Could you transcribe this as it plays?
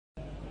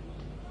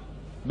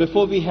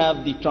Before we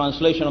have the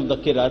translation of the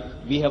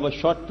Qiraat, we have a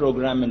short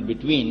program in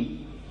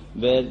between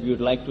where we would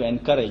like to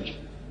encourage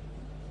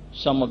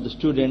some of the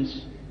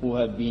students who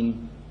have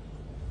been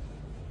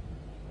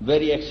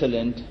very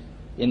excellent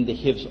in the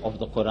hifz of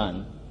the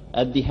Quran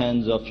at the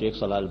hands of Sheikh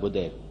Salah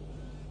al-Budair.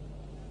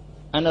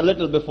 And a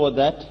little before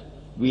that,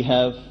 we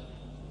have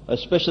a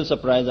special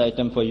surprise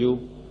item for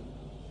you.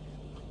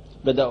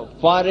 Brother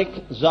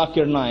Farik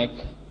Zakir Naik,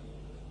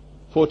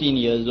 14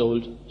 years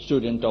old,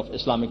 student of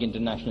Islamic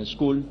International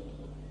School,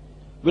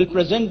 will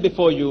present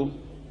before you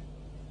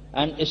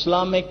an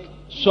Islamic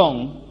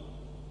song,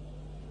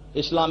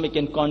 Islamic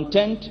in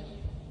content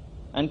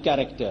and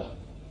character.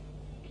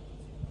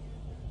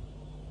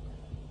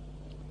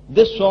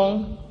 This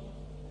song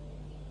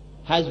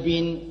has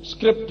been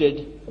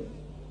scripted,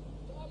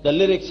 the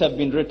lyrics have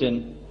been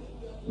written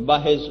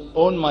by his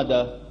own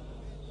mother,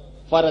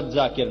 Farad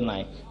Zakir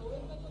Naik.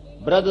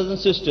 Brothers and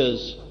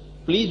sisters,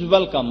 please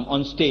welcome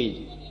on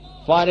stage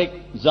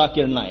Farik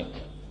Zakir Naik.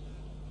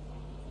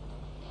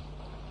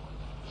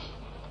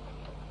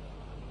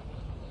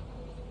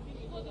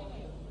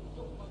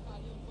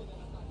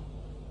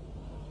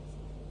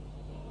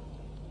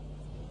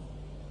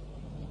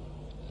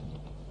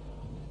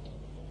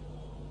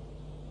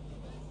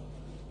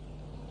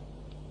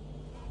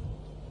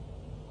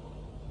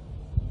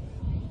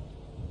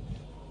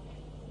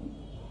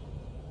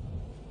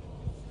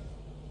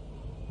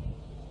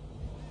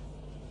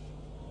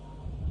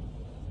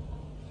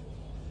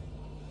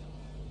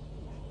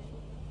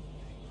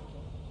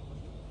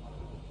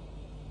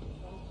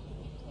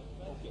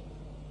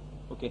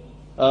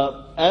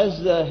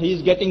 As he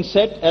is getting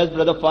set, as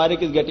Brother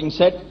Farik is getting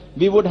set,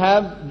 we would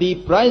have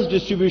the prize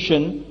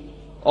distribution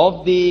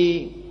of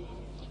the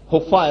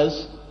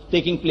Huffaz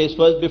taking place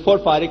first before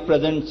Farik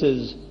presents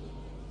his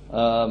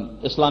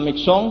Islamic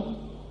song.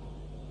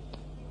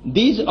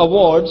 These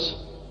awards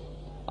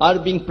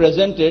are being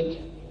presented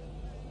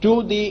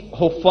to the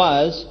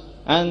Huffaz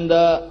and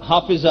the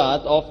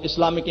Hafizat of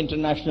Islamic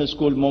International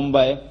School,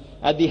 Mumbai,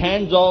 at the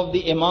hands of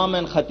the Imam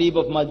and Khatib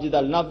of Masjid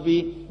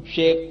al-Nabwi,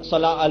 Sheikh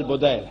Salah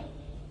al-Budair.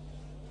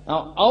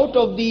 Now, out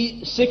of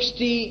the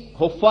 60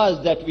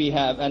 Huffaz that we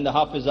have and the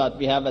Hafizat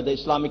we have at the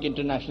Islamic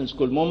International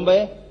School,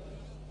 Mumbai,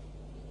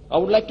 I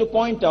would like to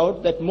point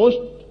out that most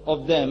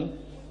of them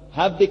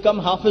have become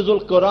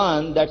Hafizul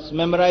Quran, that's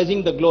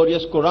memorizing the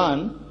glorious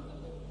Quran,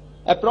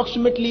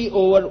 approximately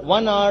over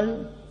 1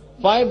 hour,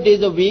 5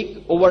 days a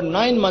week, over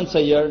 9 months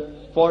a year,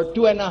 for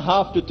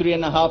 2.5 to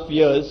 3.5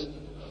 years,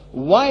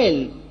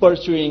 while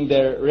pursuing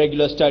their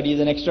regular studies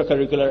and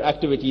extracurricular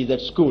activities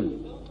at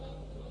school.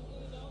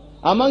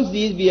 Amongst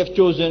these, we have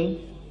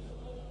chosen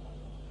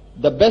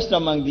the best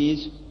among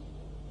these.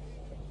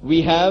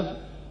 We have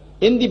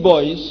in the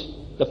boys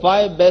the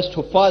 5 best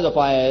Huffaz of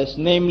IIS,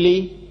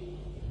 namely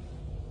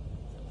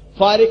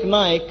Farik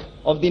Naik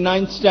of the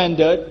 9th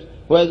standard,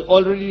 who has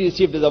already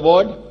received his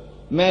award.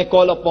 May I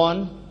call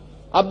upon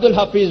Abdul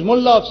Hafiz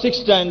Mullah of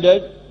 6th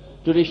standard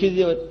to receive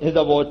his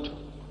award.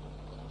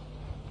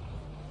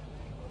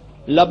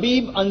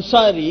 Labib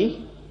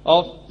Ansari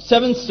of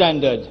 7th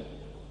standard.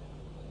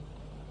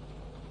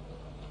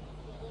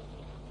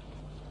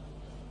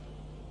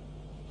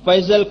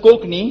 Faisal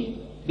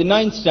Kokni, the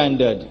 9th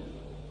standard.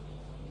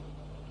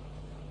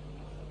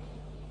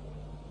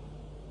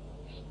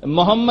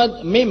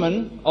 Muhammad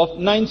Maiman of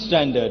 9th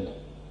standard.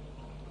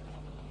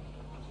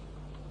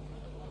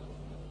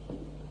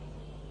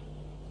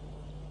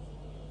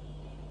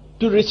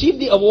 To receive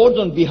the awards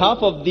on behalf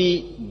of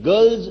the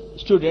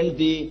girls students,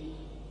 the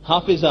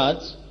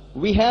Hafizats,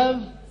 we have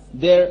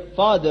their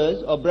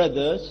fathers or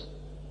brothers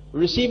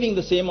receiving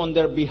the same on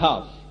their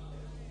behalf.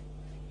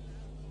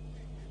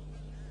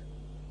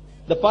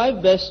 The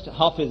 5 best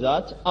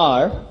Hafizats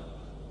are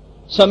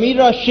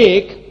Samira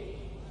Sheikh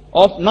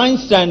of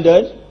 9th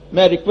standard.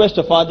 May I request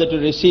a father to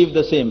receive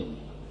the same.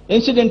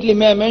 Incidentally,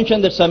 may I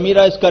mention that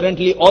Samira is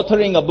currently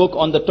authoring a book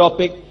on the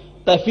topic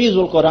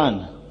Tahfizul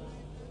Quran.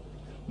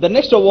 The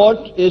next award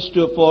is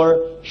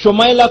for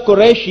Shumaila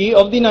Qureshi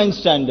of the 9th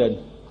standard.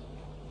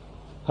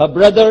 Her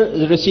brother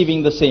is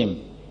receiving the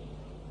same.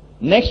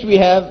 Next we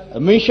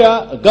have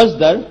Misha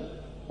Gazdar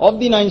of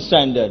the 9th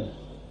standard.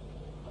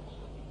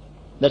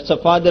 That's her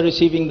father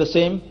receiving the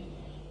same.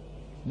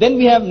 Then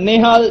we have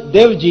Nehal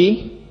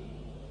Devji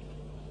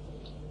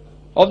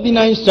of the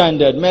 9th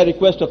standard. May I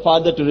request a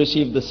father to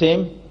receive the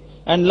same.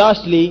 And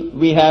lastly,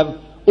 we have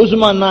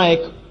Uzma Naik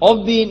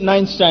of the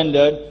 9th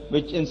standard,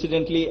 which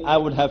incidentally I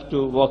would have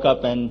to walk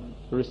up and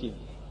receive.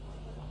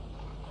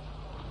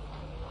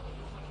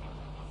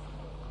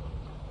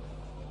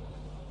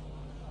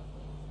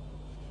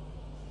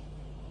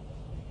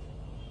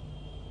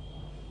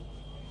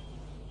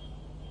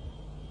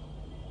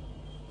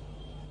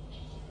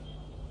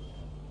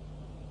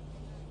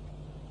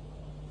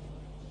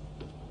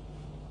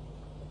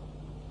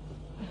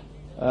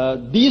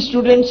 These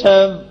students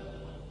have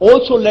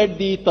also led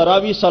the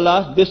Taraweeh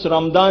Salah this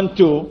Ramadan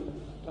too.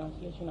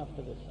 Translation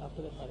after this,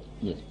 after the Farik.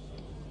 Yes.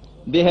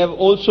 They have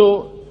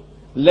also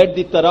led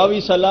the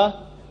Taraweeh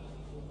Salah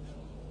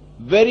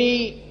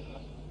very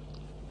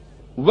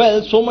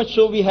well, so much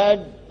so we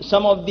had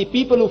some of the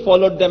people who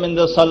followed them in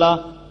the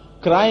salah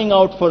crying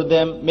out for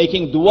them,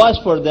 making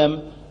du'as for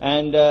them,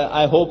 and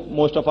I hope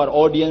most of our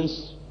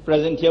audience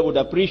present here would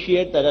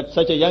appreciate that at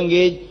such a young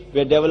age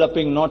we are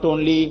developing not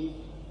only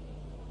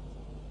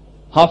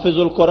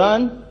Hafizul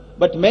Quran,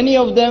 but many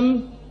of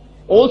them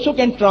also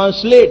can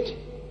translate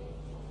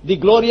the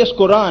glorious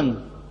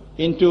Quran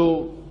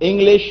into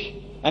English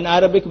and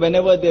Arabic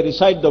whenever they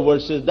recite the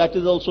verses. That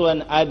is also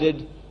an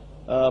added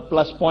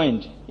plus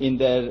point in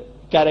their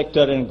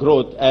character and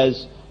growth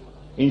as,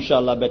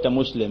 inshallah, better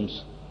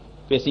Muslims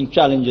facing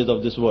challenges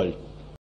of this world.